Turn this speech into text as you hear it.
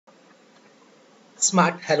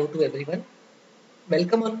Smart hello to everyone.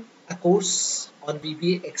 Welcome on a course on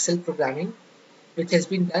VBA Excel programming which has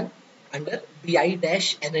been done under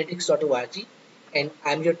bi-analytics.org, and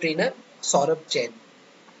I'm your trainer Saurabh Jain.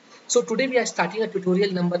 So today we are starting a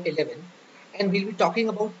tutorial number 11 and we'll be talking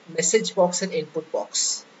about message box and input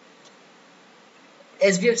box.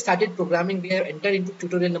 As we have started programming, we have entered into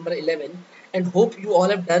tutorial number 11 and hope you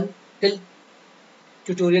all have done till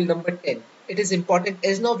tutorial number 10. It is important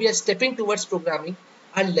as now we are stepping towards programming,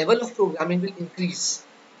 our level of programming will increase.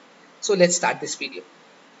 So let's start this video.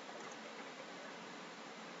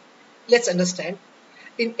 Let's understand,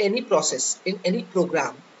 in any process, in any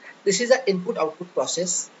program, this is an input output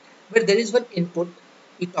process where there is one input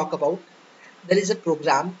we talk about, there is a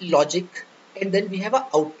program logic, and then we have an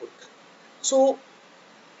output. So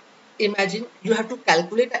imagine you have to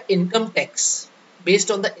calculate an income tax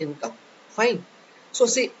based on the income. Fine. So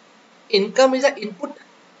say income is an input.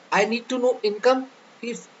 I need to know income,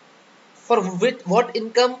 if for with what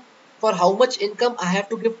income, for how much income I have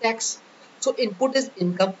to give tax. So input is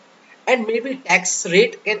income, and maybe tax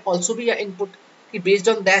rate can also be an input. Based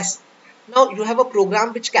on that, now you have a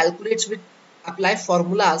program which calculates with apply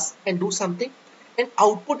formulas and do something, and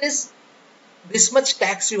output is this much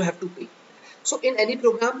tax you have to pay. So in any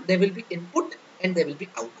program there will be input and there will be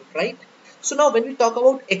output, right? So now when we talk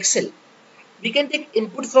about Excel, we can take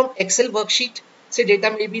input from Excel worksheet, say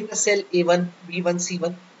data may be in the cell A1, B1,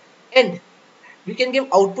 C1, and we can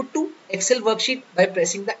give output to Excel worksheet by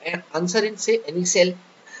pressing the answer in say any cell.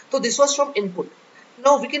 So this was from input.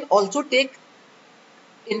 Now we can also take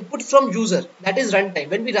input from user, that is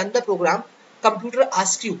runtime. When we run the program, computer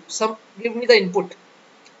asks you give me the input,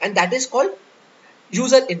 and that is called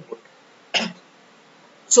user input.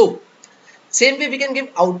 So same way we can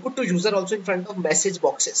give output to user also in front of message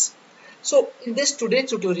boxes. So in this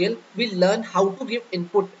today's tutorial, we'll learn how to give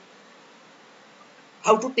input,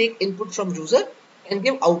 how to take input from user and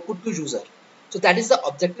give output to user. So that is the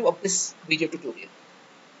objective of this video tutorial.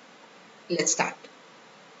 Let's start.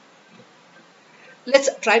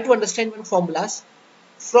 Let's try to understand one formulas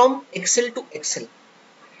from Excel to Excel.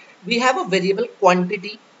 We have a variable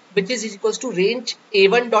quantity which is equals to range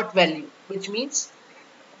A1 dot value, which means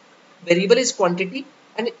variable is quantity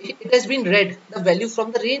and it has been read the value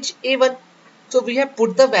from the range A1. So we have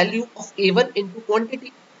put the value of A1 into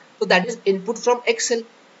quantity. So that is input from Excel.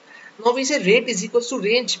 Now we say rate is equals to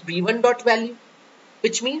range B1 dot value,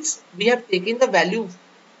 which means we have taken the value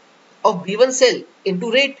of B1 cell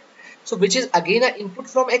into rate. So which is again an input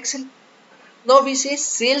from Excel. Now we say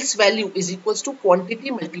sales value is equals to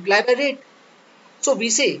quantity multiplied by rate. So we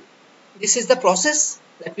say this is the process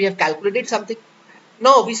that we have calculated something.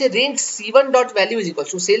 Now we say range C1 dot value is equals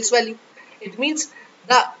to sales value. It means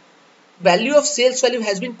the value of sales value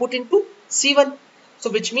has been put into C1. So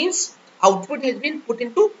which means output has been put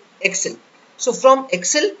into Excel. So from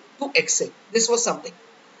Excel to Excel, this was something.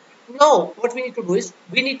 Now what we need to do is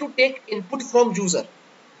we need to take input from user.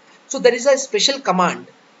 So there is a special command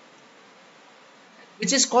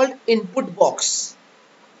which is called InputBox.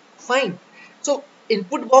 Fine. So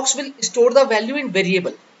InputBox will store the value in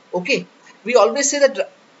variable. Okay. We always say that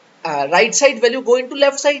right side value go into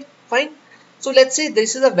left side. Fine. So let's say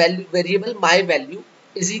this is a value variable, my value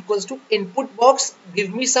is equals to InputBox,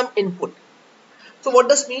 give me some input. So what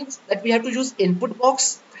does means that we have to use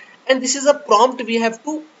InputBox, and this is a prompt we have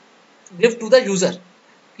to give to the user.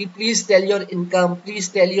 Please tell your income, please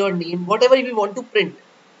tell your name, whatever we want to print,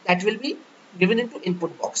 that will be given into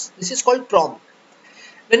InputBox. This is called prompt.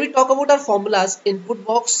 When we talk about our formulas,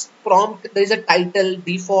 InputBox, prompt, there is a title,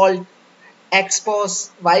 default,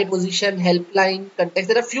 XPOS, Y position, helpline, context.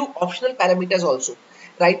 There are few optional parameters also.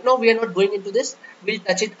 Right now we are not going into this. We'll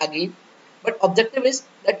touch it again. But objective is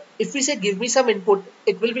that if we say give me some input,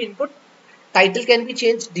 it will be input. Title can be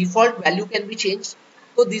changed. Default value can be changed.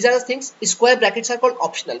 So these are the things. Square brackets are called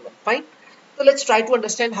optional one. Fine. So let's try to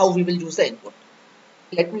understand how we will use the input.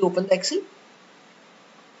 Let me open the Excel.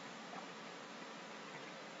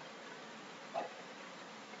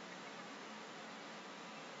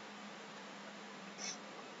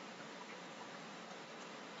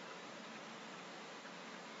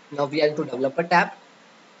 Now we are into developer tab,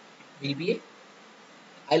 VBA.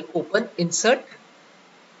 I'll open insert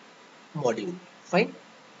module. Fine.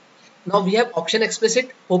 Now we have option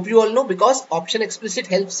explicit. Hope you all know, because option explicit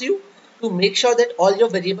helps you to make sure that all your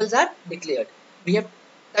variables are declared. We have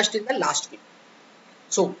touched in the last video.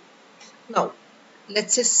 So now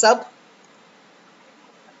let's say sub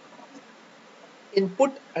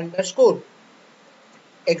input underscore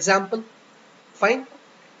example. Fine.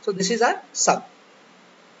 So this is our sub.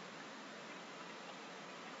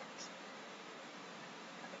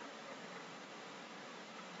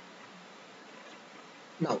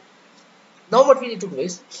 Now what we need to do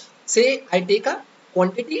is, say I take a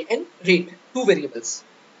quantity and rate, two variables,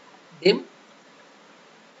 dim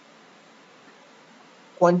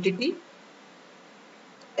quantity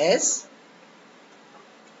as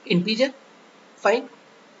integer, fine.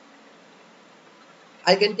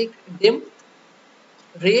 I can take dim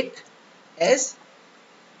rate as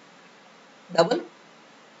double.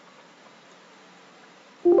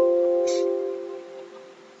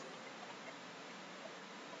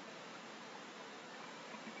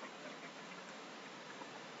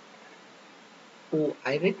 Oh,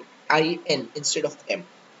 I read IN instead of M.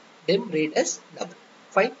 Dim rate as double.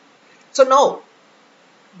 Fine. So now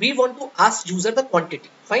we want to ask user the quantity.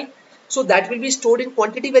 Fine. So that will be stored in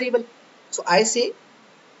quantity variable. So I say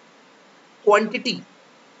quantity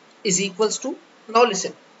is equals to, now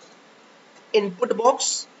listen, input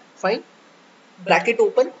box, fine, bracket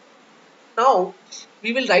open. Now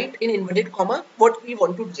we will write in inverted comma what we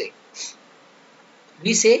want to say.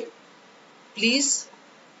 We say, please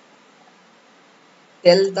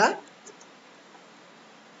tell the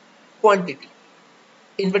quantity.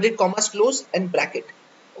 Inverted commas close and bracket.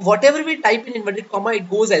 Whatever we type in inverted comma, it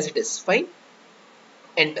goes as it is. Fine.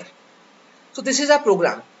 Enter. So this is our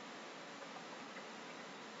program.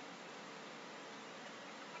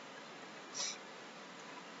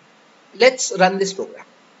 Let's run this program.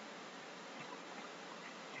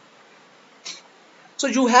 So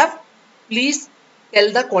you have, please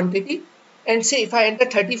tell the quantity, and say if I enter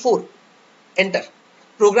 34, enter.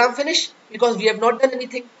 Program finish, because we have not done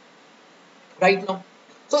anything right now.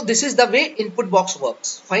 So this is the way input box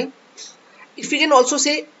works. Fine. If we can also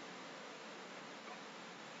say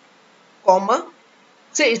comma,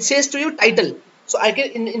 say it says to you title. So I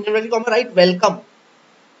can in inverted comma write welcome.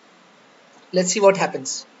 Let's see what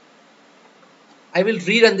happens. I will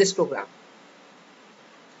rerun this program.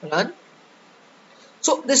 Run.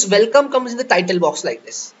 So this welcome comes in the title box like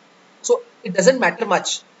this. So it doesn't matter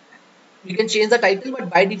much. We can change the title, but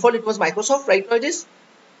by default it was Microsoft. Right now it is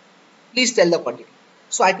please tell the quantity.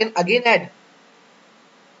 So I can again add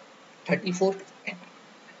 34.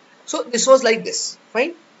 So this was like this.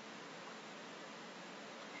 Fine.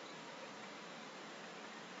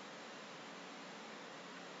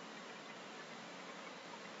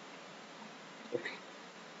 Okay.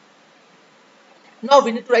 Now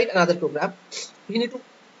we need to write another program. We need to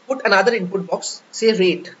put another input box. Say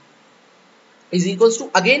rate is equals to,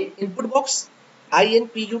 again, input box,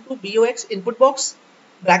 INPUTBOX input box,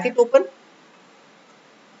 bracket open,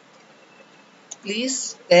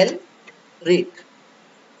 please tell rate,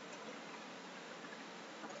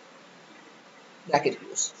 bracket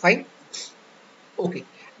close. Fine. Okay.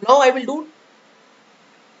 Now I will do,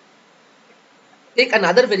 take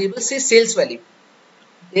another variable, say sales value,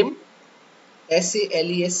 dim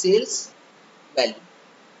SALES sales value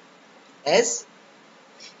as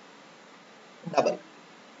double.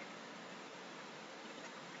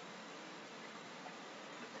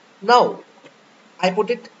 Now I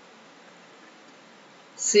put it,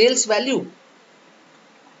 sales value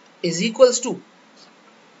is equals to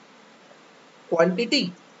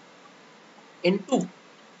quantity into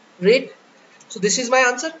rate. So this is my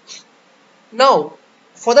answer. Now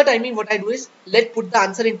for the timing, what I do is, let put the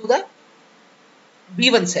answer into the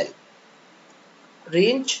B1 cell,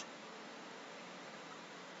 range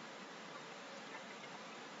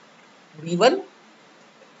B1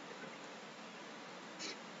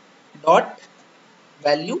 dot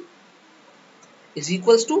value is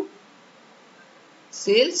equals to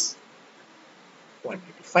sales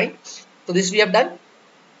quantity. Fine. So this we have done.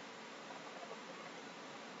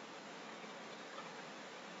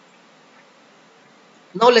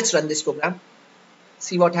 Now let's run this program.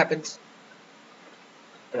 See what happens.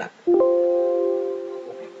 Run.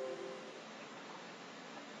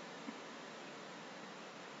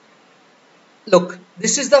 Look,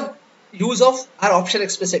 this is the use of our option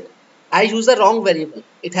explicit. I use the wrong variable.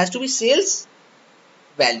 It has to be sales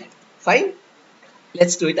value. Fine.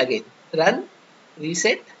 Let's do it again. Run,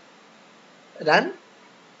 reset, run,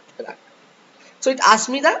 run. So it asks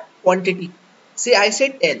me the quantity. Say I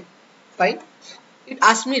said 10. Fine. It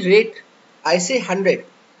asks me rate. I say 100.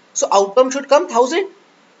 So outcome should come 1000.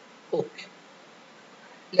 Okay.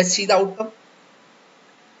 Let's see the outcome.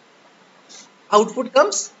 Output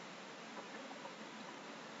comes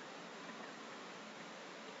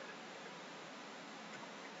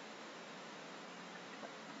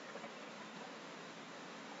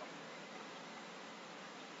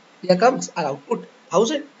here comes our output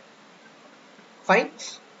 1000. Fine.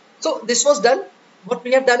 So this was done. What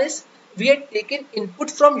we have done is, we had taken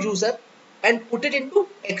input from user and put it into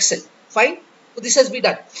Excel. Fine. So this has been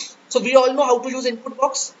done. So we all know how to use input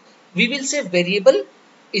box. We will say variable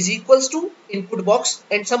is equals to input box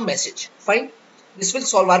and some message. Fine. This will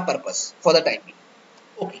solve our purpose for the time being.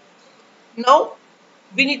 Okay. Now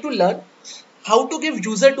we need to learn how to give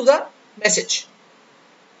user to the message.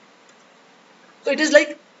 So it is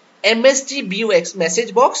like MsgBox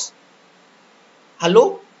message box.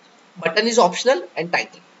 Hello. Button is optional and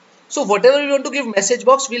title. So whatever we want to give message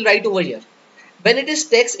box, we'll write over here. When it is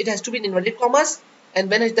text, it has to be in inverted commas, and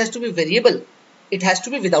when it has to be variable, it has to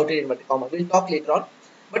be without an inverted comma. We'll talk later on.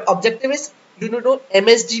 But objective is, you know,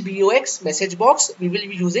 MsgBox message box we will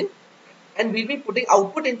be using, and we'll be putting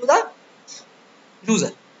output into the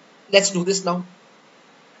user. Let's do this now.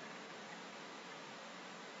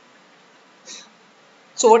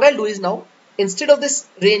 So what I'll do is now, instead of this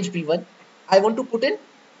range B1, I want to put in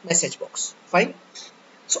message box. Fine.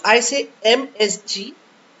 So I say MSG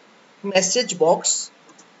message box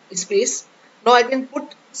space. Now I can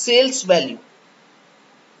put sales value,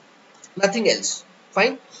 nothing else.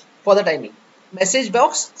 Fine. For the timing, message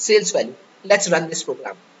box sales value. Let's run this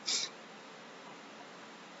program.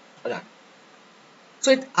 Run.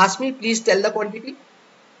 So it asks me, please tell the quantity.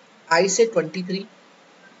 I say 23.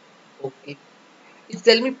 Okay. It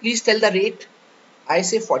tell me, please tell the rate. I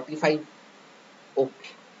say 45. Okay.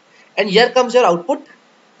 And here comes your output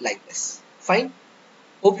like this. Fine.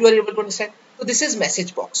 Hope you are able to understand. So this is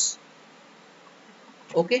message box.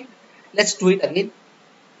 Okay. Let's do it again.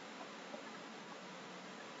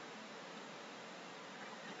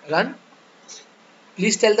 Run.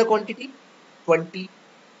 Please tell the quantity. 20.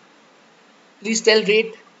 Please tell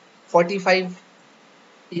rate. 45.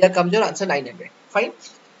 Here comes your answer 900. Fine.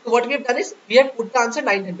 So what we have done is we have put the answer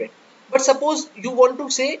 900. But suppose you want to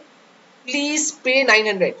say please pay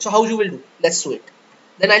 900. So how you will do? Let's do it.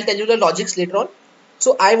 Then I'll tell you the logics later on.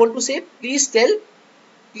 So I want to say please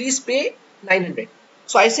pay 900.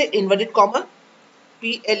 So I say inverted comma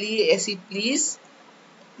PLEASE please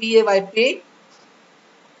PAY pay.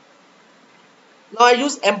 Now I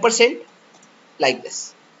use ampersand like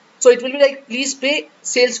this. So it will be like please pay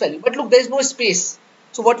sales value. But look, there is no space.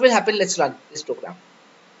 So what will happen? Let's run this program.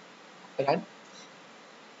 Run.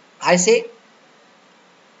 I say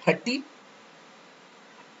 30.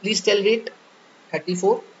 Please tell rate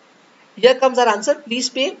 34. Here comes our answer. Please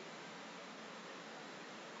pay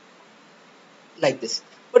like this.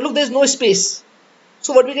 But look, there is no space.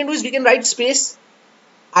 So what we can do is we can write space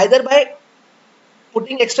either by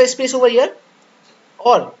putting extra space over here,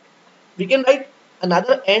 or we can write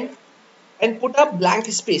another end and put a blank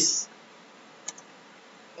space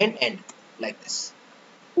and end like this.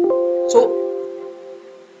 So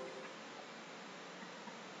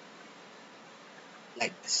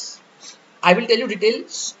like this. I will tell you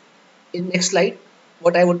details in next slide.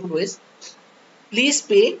 What I want to do is please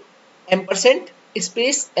pay ampersand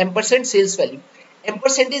space ampersand sales value.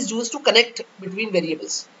 Ampersand is used to connect between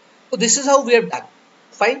variables. So this is how we have done.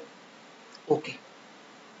 Fine. Okay.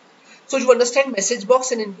 So you understand message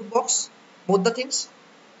box and input box, both the things.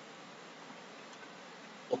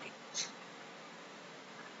 Okay.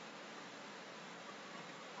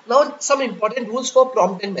 Now some important rules for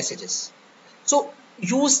prompt and messages. So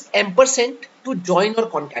use ampersand to join or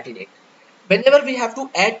concatenate. Whenever we have to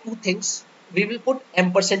add two things, we will put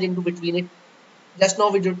ampersand into between it. Just now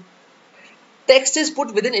we did. Text is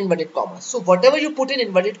put within inverted commas. So whatever you put in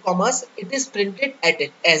inverted commas, it is printed at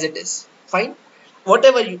it as it is. Fine.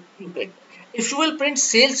 Whatever you print. If you will print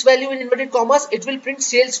sales value in inverted commas, it will print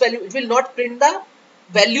sales value. It will not print the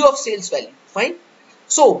value of sales value. Fine.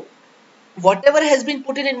 So whatever has been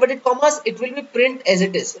put in inverted commas, it will be print as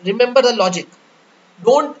it is. Remember the logic.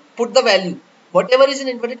 Don't put the value. Whatever is in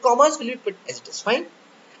inverted commas will be put as it is. Fine.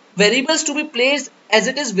 Variables to be placed as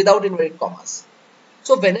it is without inverted commas.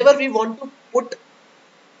 So whenever we want to put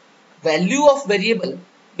value of variable,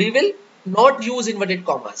 we will not use inverted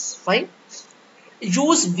commas. Fine.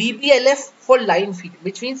 Use VBLF for line feed,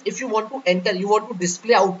 which means if you want to enter, you want to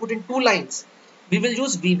display output in two lines, we will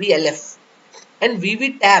use VBLF, and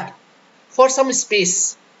VB tab for some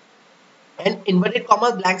space, and inverted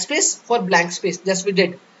commas blank space for blank space. Just we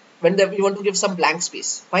did when we want to give some blank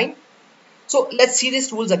space. Fine. So let's see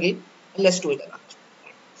these rules again and let's do it again.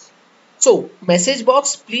 So message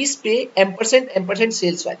box, please pay ampersand ampersand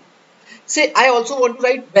sales value. Say I also want to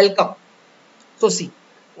write welcome. So see,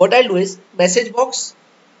 what I'll do is message box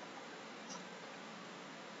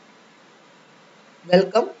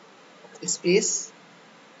welcome space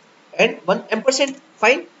and one ampersand.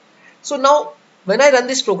 Fine. So now when I run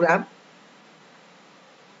this program,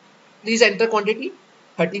 please enter quantity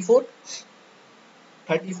 34.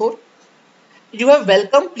 You have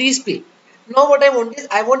welcome, please pay. Now what I want is,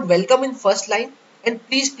 I want welcome in first line and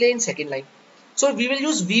please play in second line. So we will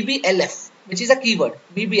use VBLF, which is a keyword,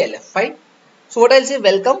 VBLF, fine. So what I'll say,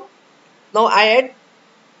 welcome. Now I add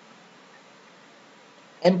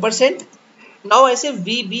ampersand. Now I say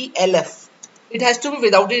VBLF. It has to be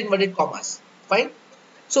without the inverted commas, fine.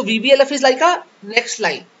 So VBLF is like a next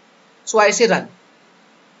line. So I say run.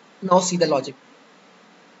 Now see the logic.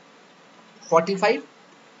 45,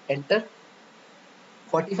 enter.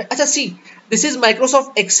 45. Achha, see, this is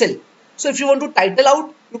Microsoft Excel. So if you want to title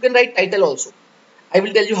out, you can write title also. I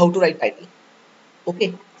will tell you how to write title.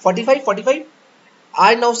 Okay, 45, 45.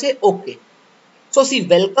 I now say okay. So see,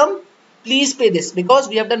 welcome, please pay this, because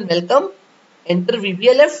we have done welcome, enter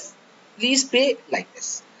VBLF, please pay like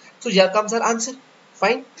this. So here comes our answer.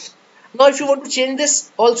 Fine. Now if you want to change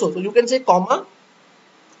this also, so you can say comma.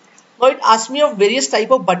 Now it asks me of various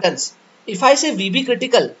type of buttons. If I say VB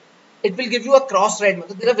critical, it will give you a cross red.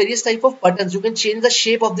 So there are various type of buttons. You can change the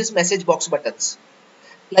shape of this message box buttons.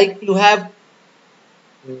 Like you have,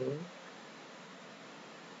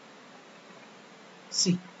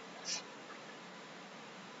 see.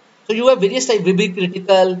 So you have various type, VB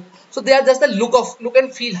critical. So they are just the look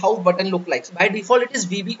and feel how button look like. By default, it is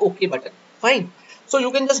VB OK button. Fine. So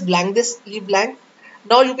you can just blank this, leave blank.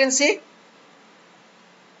 Now you can say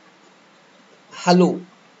hello.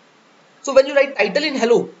 So when you write title in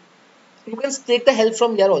hello, you can take the help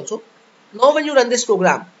from here also. Now when you run this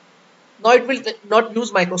program, now it will not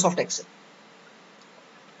use Microsoft Excel.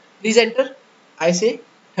 Please enter. I say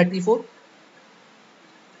 34.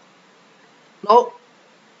 Now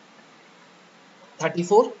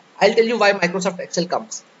 34. I'll tell you why Microsoft Excel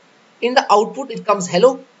comes. In the output, it comes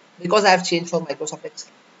hello because I have changed for Microsoft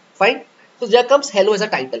Excel. Fine. So there comes hello as a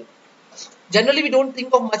title. Generally, we don't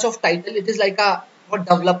think of much of title. It is like a for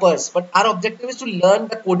developers, but our objective is to learn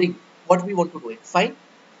the coding, what we want to do it. Fine.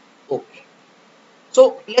 Okay.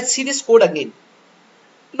 So let's see this code again.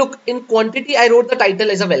 Look, in quantity, I wrote the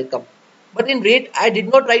title as a welcome, but in rate, I did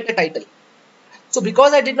not write a title. So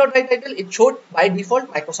because I did not write title, it showed by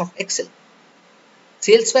default Microsoft Excel.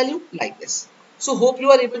 Sales value like this. So hope you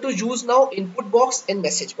are able to use now input box and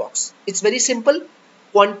message box. It's very simple.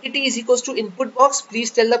 Quantity is equals to input box.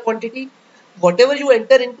 Please tell the quantity. Whatever you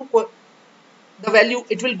enter into the value,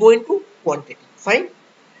 it will go into quantity. Fine.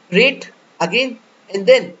 Rate again, and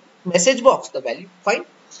then message box, the value. Fine.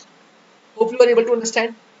 Hope you are able to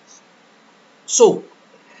understand. So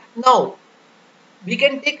now we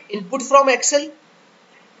can take input from Excel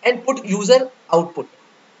and put user output.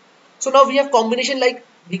 So now we have combination, like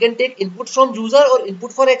we can take input from user or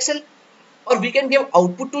input for Excel, or we can give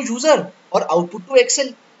output to user or output to Excel.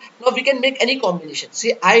 Now we can make any combination.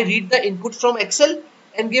 Say I read the input from Excel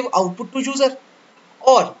and give output to user,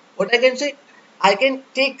 or what I can say, I can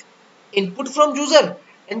take input from user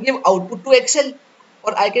and give output to Excel,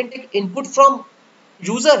 or I can take input from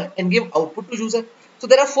user and give output to user. So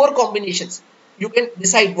there are 4 combinations. You can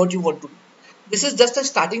decide what you want to do. This is just a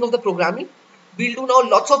starting of the programming. We'll do now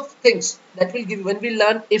lots of things that will give, when we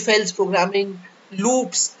learn if-else programming,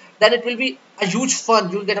 loops, then it will be a huge fun.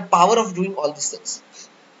 You'll get a power of doing all these things.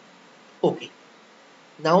 Okay.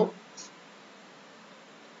 Now,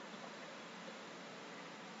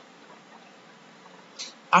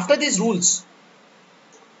 after these rules,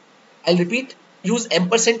 I'll repeat, use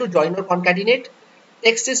ampersand to join or concatenate.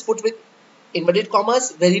 Text is put with inverted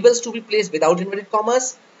commas, variables to be placed without inverted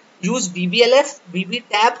commas. Use VBLF, VB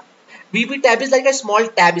tab. VB tab is like a small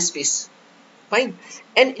tab space. Fine.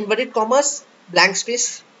 And inverted commas, blank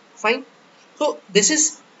space. Fine. So this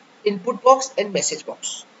is input box and message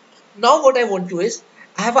box. Now what I want to is,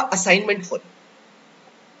 I have an assignment for you.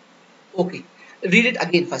 Okay. Read it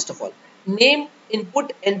again first of all. Name,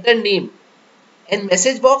 input, enter name. And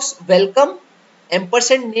message box, welcome,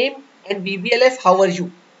 ampersand name, and VBLF, how are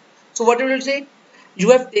you? So what it will say, you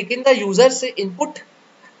have taken the user's input.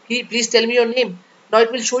 Please tell me your name. Now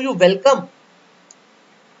it will show you welcome,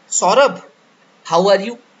 Saurabh, how are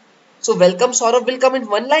you? So welcome Saurabh will come in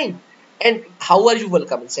one line, and how are you will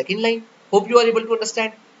come in second line. Hope you are able to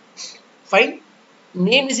understand. Fine.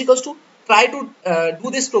 Name is equals to, try to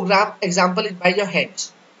do this program example by your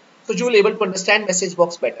hands, so you will able to understand message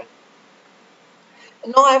box better.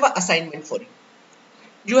 Now I have an assignment for you.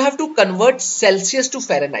 You have to convert Celsius to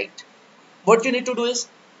Fahrenheit. What you need to do is,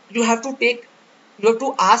 you have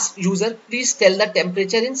to ask user, please tell the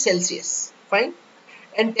temperature in Celsius. Fine.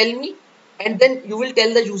 And tell me, and then you will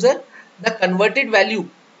tell the user the converted value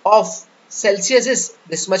of Celsius is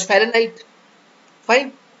this much Fahrenheit.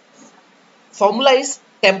 Fine. Formula is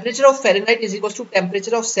temperature of Fahrenheit is equals to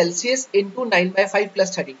temperature of Celsius into 9/5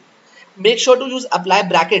 plus 32. Make sure to use apply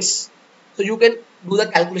brackets, so you can do the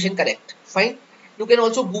calculation correct. Fine. You can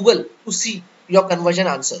also Google to see your conversion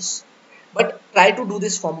answers. But try to do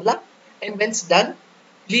this formula, and when it's done,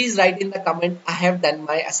 please write in the comment, I have done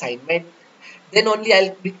my assignment. Then only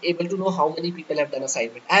I'll be able to know how many people have done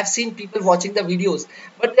assignment. I have seen people watching the videos,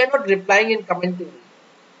 but they're not replying and commenting me.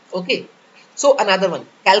 Okay. So another one,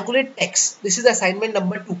 calculate tax. This is assignment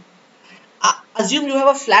number 2. Assume you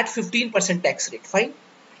have a flat 15% tax rate. Fine.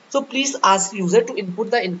 So please ask user to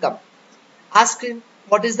input the income. Ask him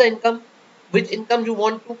what is the income, which income you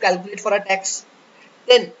want to calculate for a tax.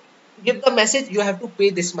 Then give the message you have to pay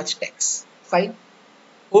this much tax. Fine.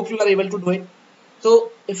 Hope you are able to do it.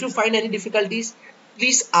 So if you find any difficulties,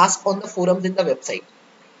 please ask on the forums in the website.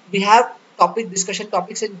 We have discussion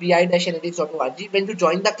topics in vi-analytics.org. When you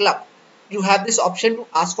join the club, you have this option to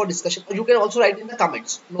ask for discussion, or you can also write in the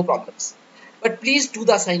comments, no problems. But please do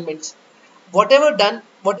the assignments. Whatever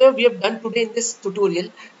we have done today in this tutorial,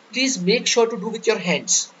 please make sure to do with your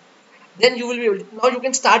hands. Then you will be able to, now you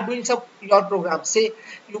can start doing some your program. Say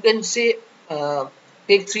you can say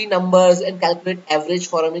take 3 numbers and calculate average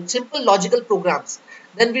for them in simple logical programs.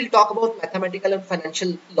 Then we'll talk about mathematical and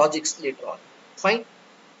financial logics later on. Fine.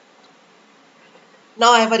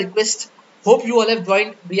 Now I have a request. Hope you all have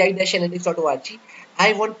joined vi-analytics.org.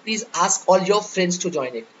 I want please ask all your friends to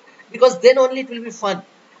join it, because then only it will be fun.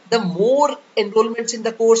 The more enrollments in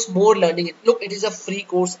the course, more learning. Look, it is a free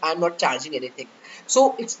course. I'm not charging anything.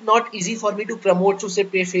 So it's not easy for me to promote, to say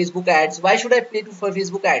pay Facebook ads. Why should I pay for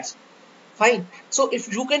Facebook ads? Fine. So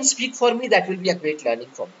if you can speak for me, that will be a great learning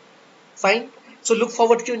for me. Fine. So look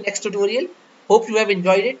forward to your next tutorial. Hope you have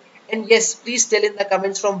enjoyed it. And yes, please tell in the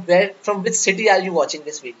comments from which city are you watching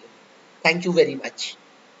this video. Thank you very much.